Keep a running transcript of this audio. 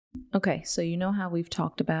Okay, so you know how we've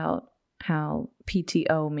talked about how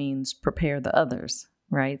PTO means prepare the others,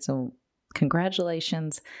 right? So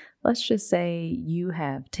congratulations. Let's just say you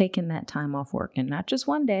have taken that time off work, and not just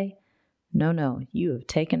one day. No, you have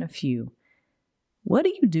taken a few. What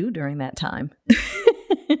do you do during that time?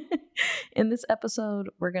 In this episode,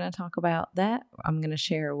 we're going to talk about that. I'm going to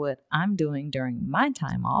share what I'm doing during my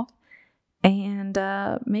time off. And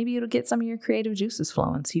maybe it'll get some of your creative juices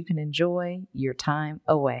flowing so you can enjoy your time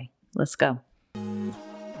away. Let's go.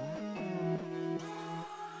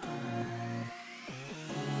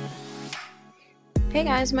 Hey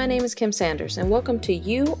guys, my name is Kim Sanders, and welcome to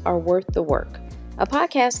You Are Worth the Work, a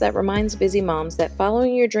podcast that reminds busy moms that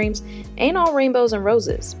following your dreams ain't all rainbows and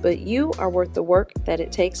roses, but you are worth the work that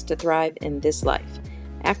it takes to thrive in this life.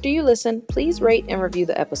 After you listen, please rate and review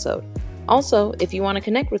the episode. Also, if you want to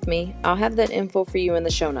connect with me, I'll have that info for you in the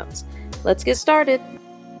show notes. Let's get started.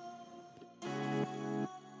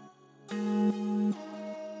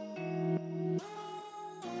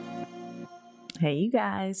 Hey, you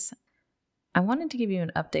guys. I wanted to give you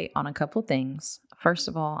an update on a couple things. First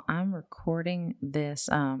of all, I'm recording this.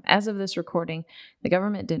 As of this recording, the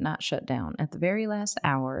government did not shut down at the very last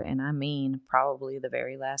hour, and I mean probably the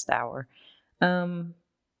very last hour.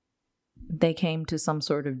 They came to some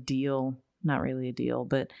sort of deal, not really a deal,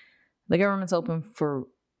 but the government's open for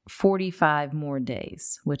 45 more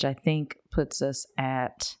days, which I think puts us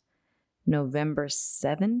at November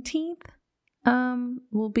 17th.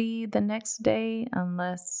 Will be the next day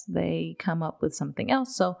unless they come up with something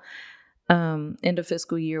else. So, end of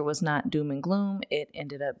fiscal year was not doom and gloom. It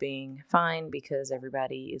ended up being fine because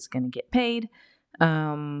everybody is going to get paid.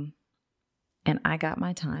 And I got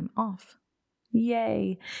my time off.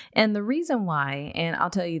 Yay. And the reason why, and I'll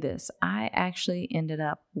tell you this, I actually ended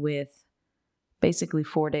up with basically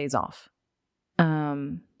 4 days off.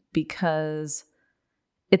 Because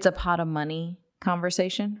it's a pot of money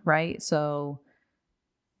conversation, right? So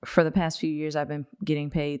for the past few years, I've been getting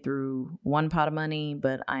paid through one pot of money,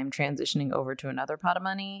 but I'm transitioning over to another pot of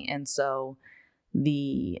money. And so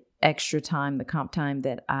the extra time, the comp time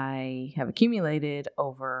that I have accumulated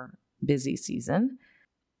over busy season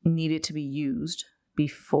needed to be used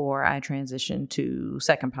before I transition to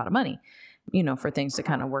second pot of money, for things to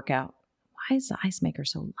kind of work out. Why is the ice maker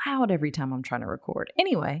so loud every time I'm trying to record?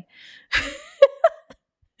 Anyway,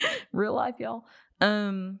 real life, y'all.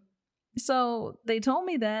 So they told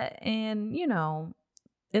me that, and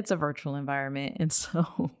it's a virtual environment. And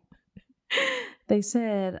so they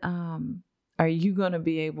said, are you going to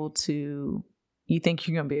be able to, you think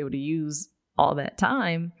you're going to be able to use all that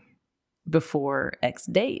time before X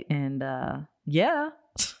date? And yeah,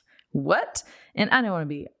 what? And I don't want to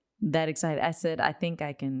be that excited. I said, I think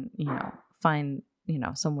I can, find,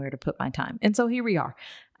 somewhere to put my time. And so here we are.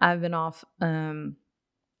 I've been off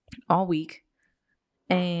all week,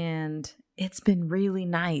 and it's been really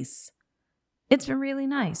nice.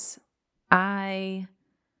 I've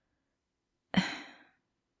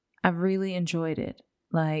really enjoyed it.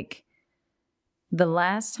 Like, the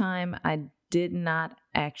last time I did not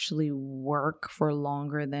actually work for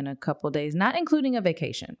longer than a couple of days, not including a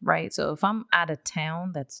vacation, right? So if I'm out of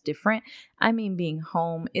town, that's different. I mean, being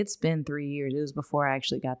home, it's been 3 years. It was before I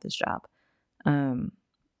actually got this job,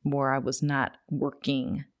 where I was not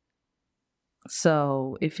working.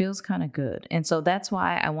 So it feels kind of good. And so that's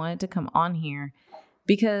why I wanted to come on here,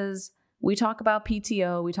 because we talk about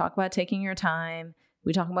PTO, we talk about taking your time,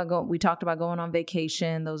 we talked about going on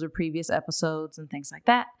vacation. Those are previous episodes and things like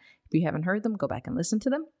that. If you haven't heard them, go back and listen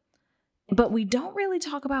to them. But we don't really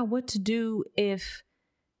talk about what to do if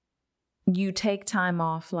you take time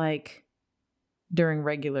off, like during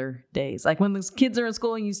regular days, like when those kids are in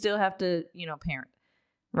school and you still have to, parent,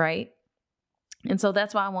 right? And so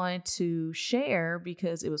that's why I wanted to share,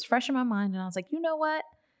 because it was fresh in my mind. And I was like, you know what?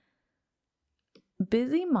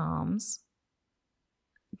 Busy moms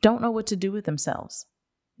don't know what to do with themselves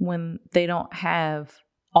when they don't have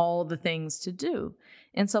all the things to do.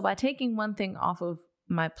 And so by taking one thing off of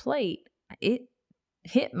my plate, it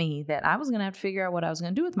hit me that I was going to have to figure out what I was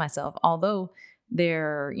going to do with myself. Although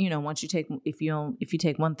once you take, if you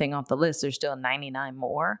take one thing off the list, there's still 99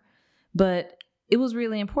 more. But it was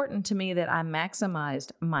really important to me that I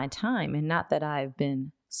maximized my time, and not that I've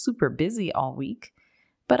been super busy all week,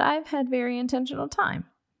 but I've had very intentional time.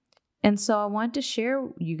 And so I want to share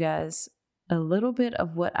with you guys a little bit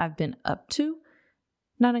of what I've been up to,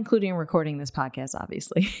 not including recording this podcast,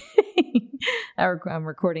 obviously. I'm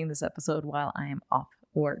recording this episode while I am off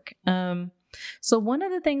work. So one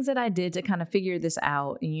of the things that I did to kind of figure this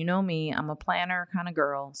out, and you know me, I'm a planner kind of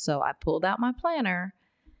girl. So I pulled out my planner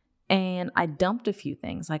And I dumped a few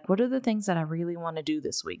things. Like, what are the things that I really want to do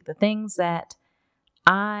this week? The things that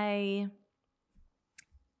I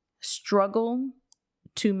struggle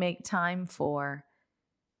to make time for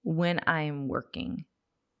when I am working,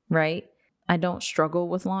 right? I don't struggle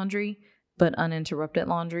with laundry, but uninterrupted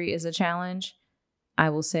laundry is a challenge. I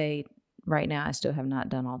will say right now, I still have not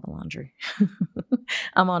done all the laundry.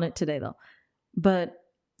 I'm on it today though. But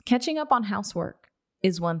catching up on housework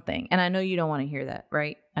is one thing. And I know you don't want to hear that,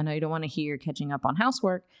 right? I know you don't want to hear catching up on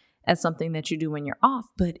housework as something that you do when you're off,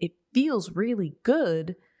 but it feels really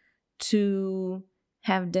good to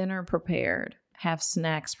have dinner prepared, have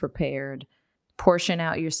snacks prepared, portion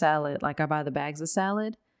out your salad. Like I buy the bags of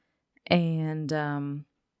salad, and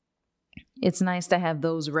it's nice to have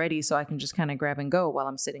those ready so I can just kind of grab and go while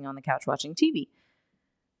I'm sitting on the couch watching TV.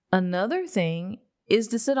 Another thing is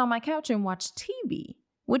to sit on my couch and watch TV,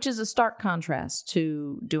 which is a stark contrast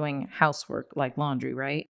to doing housework like laundry,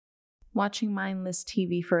 right? Watching mindless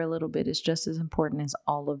TV for a little bit is just as important as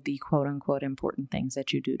all of the quote unquote important things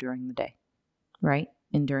that you do during the day, right?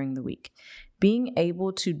 And during the week. Being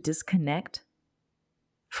able to disconnect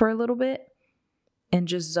for a little bit and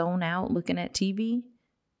just zone out looking at TV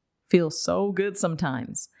feels so good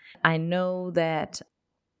sometimes. I know that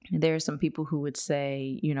there are some people who would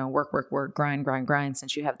say, work, work, work, grind, grind, grind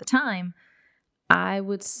since you have the time. I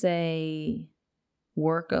would say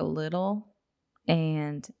work a little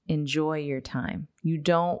and enjoy your time. You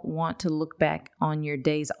don't want to look back on your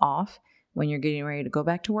days off when you're getting ready to go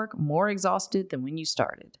back to work more exhausted than when you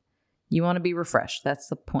started. You want to be refreshed. That's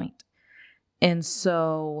the point. And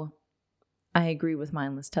so I agree with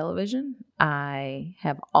mindless television. I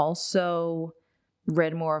have also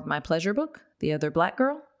read more of my pleasure book, The Other Black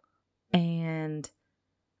Girl. And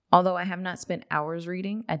although I have not spent hours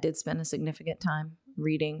reading, I did spend a significant time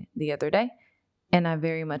reading the other day, and I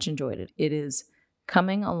very much enjoyed it. It is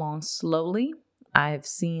coming along slowly. I've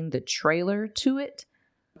seen the trailer to it,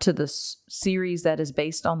 to the series that is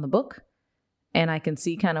based on the book, and I can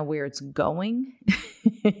see kind of where it's going.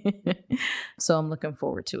 So I'm looking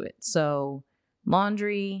forward to it. So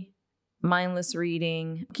laundry, mindless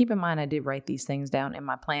reading. Keep in mind, I did write these things down in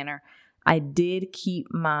my planner. I did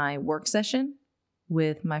keep my work session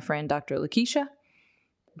with my friend, Dr. Lakeisha,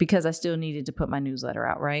 because I still needed to put my newsletter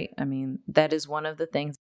out, right? I mean, that is one of the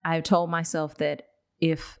things I've told myself that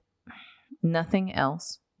if nothing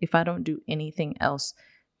else, if I don't do anything else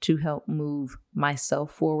to help move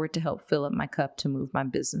myself forward, to help fill up my cup, to move my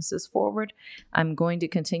businesses forward, I'm going to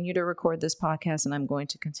continue to record this podcast and I'm going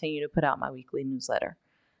to continue to put out my weekly newsletter.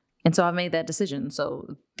 And so I've made that decision.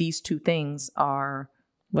 So these two things are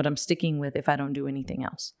what I'm sticking with if I don't do anything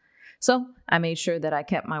else. So I made sure that I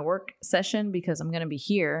kept my work session because I'm going to be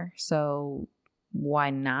here. So why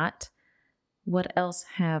not? What else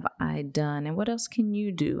have I done? And what else can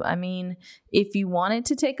you do? I mean, if you wanted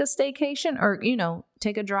to take a staycation or,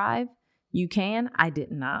 take a drive, you can. I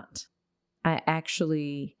did not. I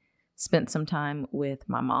actually spent some time with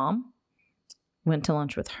my mom, went to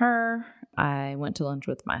lunch with her. I went to lunch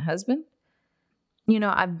with my husband.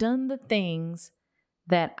 I've done the things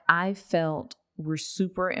that I felt were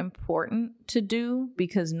super important to do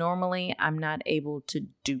because normally I'm not able to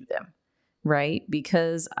do them, right?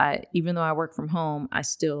 Because even though I work from home, I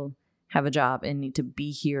still have a job and need to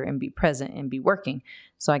be here and be present and be working.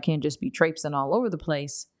 So I can't just be traipsing all over the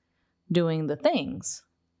place doing the things.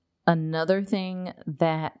 Another thing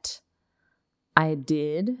that I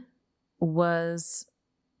did was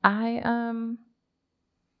I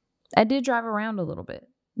did drive around a little bit,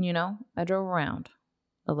 I drove around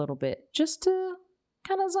a little bit just to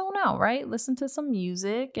kind of zone out, right? Listen to some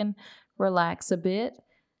music and relax a bit.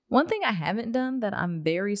 One thing I haven't done that I'm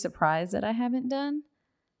very surprised that I haven't done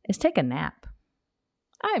is take a nap.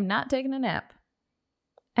 I have not taken a nap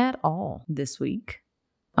at all this week.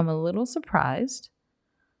 I'm a little surprised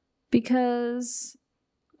because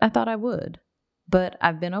I thought I would, but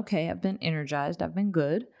I've been okay. I've been energized. I've been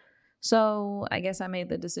good. So I guess I made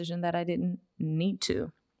the decision that I didn't need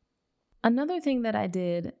to. Another thing that I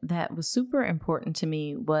did that was super important to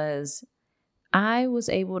me was I was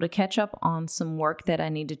able to catch up on some work that I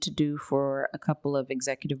needed to do for a couple of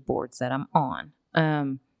executive boards that I'm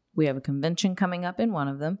on. We have a convention coming up in one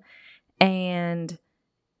of them, and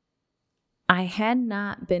I had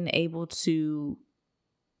not been able to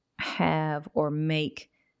have or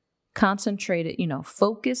make concentrated,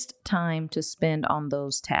 focused time to spend on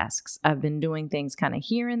those tasks. I've been doing things kind of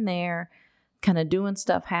here and there, kind of doing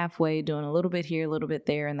stuff halfway, doing a little bit here, a little bit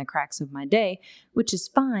there in the cracks of my day, which is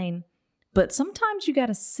fine. But sometimes you got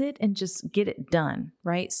to sit and just get it done,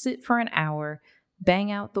 right? Sit for an hour,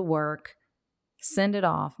 bang out the work, send it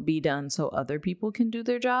off, be done so other people can do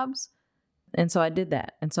their jobs. And so I did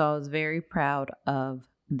that. And so I was very proud of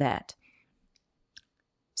that.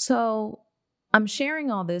 So I'm sharing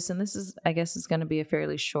all this, and this is, I guess it's going to be a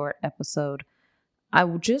fairly short episode. I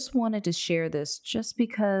just wanted to share this just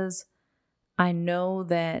because I know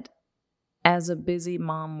that as a busy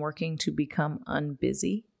mom working to become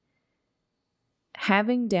unbusy,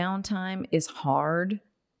 having downtime is hard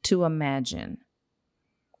to imagine.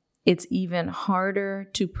 It's even harder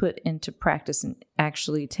to put into practice and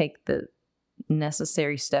actually take the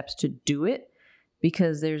necessary steps to do it,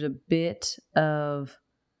 because there's a bit of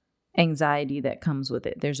anxiety that comes with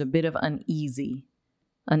it. There's a bit of unease,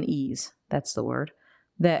 that's the word,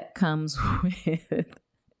 that comes with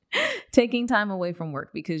taking time away from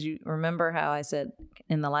work. Because you remember how I said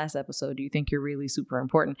in the last episode, you think you're really super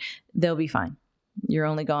important. They'll be fine. You're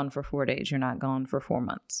only gone for 4 days. You're not gone for 4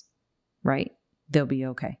 months, right? They'll be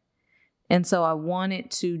okay. And so I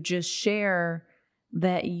wanted to just share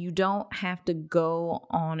that you don't have to go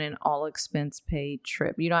on an all expense paid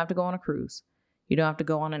trip. You don't have to go on a cruise. You don't have to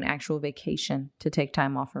go on an actual vacation to take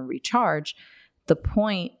time off and recharge. The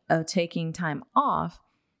point of taking time off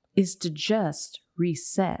is to just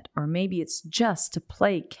reset, or maybe it's just to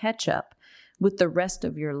play catch up with the rest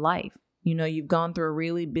of your life. You know, you've gone through a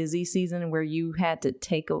really busy season where you had to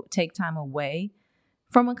take time away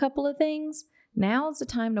from a couple of things. Now is the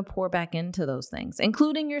time to pour back into those things,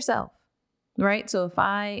 including yourself, right? So if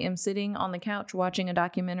I am sitting on the couch watching a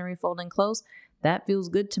documentary folding clothes, that feels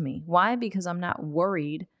good to me. Why? Because I'm not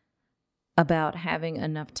worried about having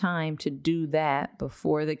enough time to do that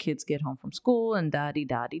before the kids get home from school and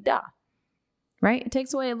da-di-da-di-da, right? It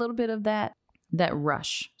takes away a little bit of that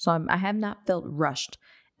rush. So I have not felt rushed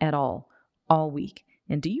at all week.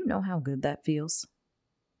 And do you know how good that feels?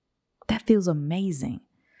 That feels amazing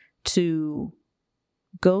to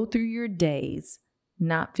go through your days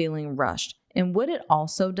not feeling rushed. And what it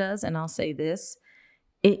also does, and I'll say this,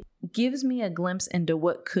 it gives me a glimpse into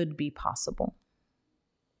what could be possible,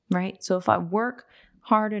 right? So if I work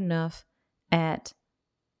hard enough at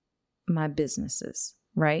my businesses,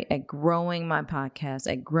 right? At growing my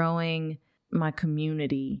podcast, at growing my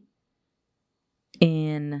community,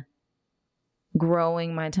 in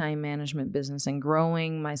growing my time management business and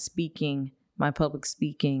growing my speaking, my public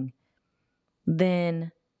speaking,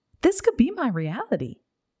 then this could be my reality.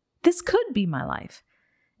 This could be my life.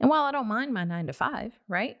 And while I don't mind my 9 to 5,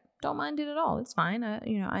 right? Don't mind it at all. It's fine.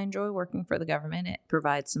 I enjoy working for the government. It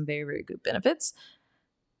provides some very, very good benefits.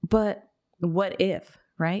 But what if,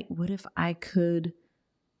 right? What if I could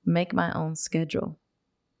make my own schedule?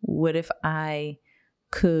 What if I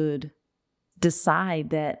could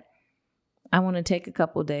decide that I want to take a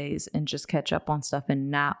couple days and just catch up on stuff and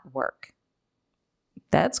not work?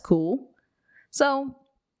 That's cool. So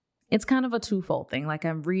it's kind of a twofold thing. Like, I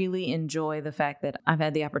really enjoy the fact that I've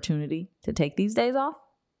had the opportunity to take these days off.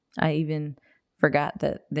 I even forgot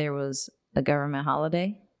that there was a government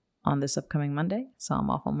holiday on this upcoming Monday. So I'm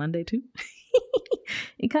off on Monday too.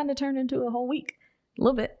 It kind of turned into a whole week, a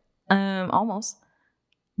little bit, almost.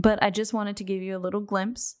 But I just wanted to give you a little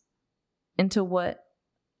glimpse into what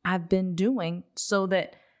I've been doing so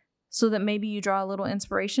that maybe you draw a little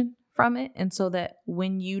inspiration from it. And so that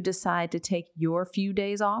when you decide to take your few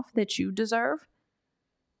days off that you deserve,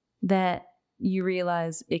 that you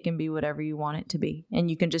realize it can be whatever you want it to be. And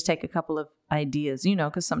you can just take a couple of ideas,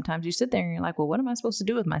 because sometimes you sit there and you're like, well, what am I supposed to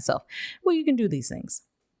do with myself? Well, you can do these things,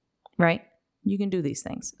 right? You can do these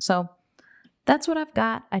things. So that's what I've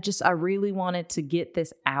got. I really wanted to get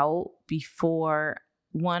this out before,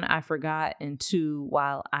 one, I forgot, and two,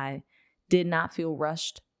 while I did not feel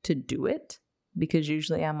rushed to do it, because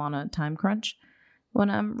usually I'm on a time crunch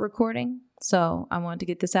when I'm recording. So I wanted to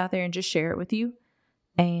get this out there and just share it with you.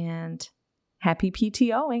 And happy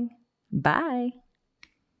PTOing. Bye.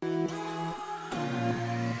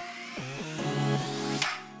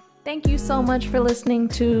 Thank you so much for listening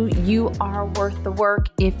to You Are Worth the Work.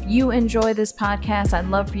 If you enjoy this podcast, I'd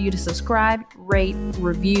love for you to subscribe, rate,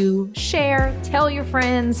 review, share, tell your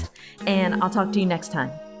friends, and I'll talk to you next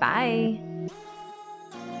time. Bye.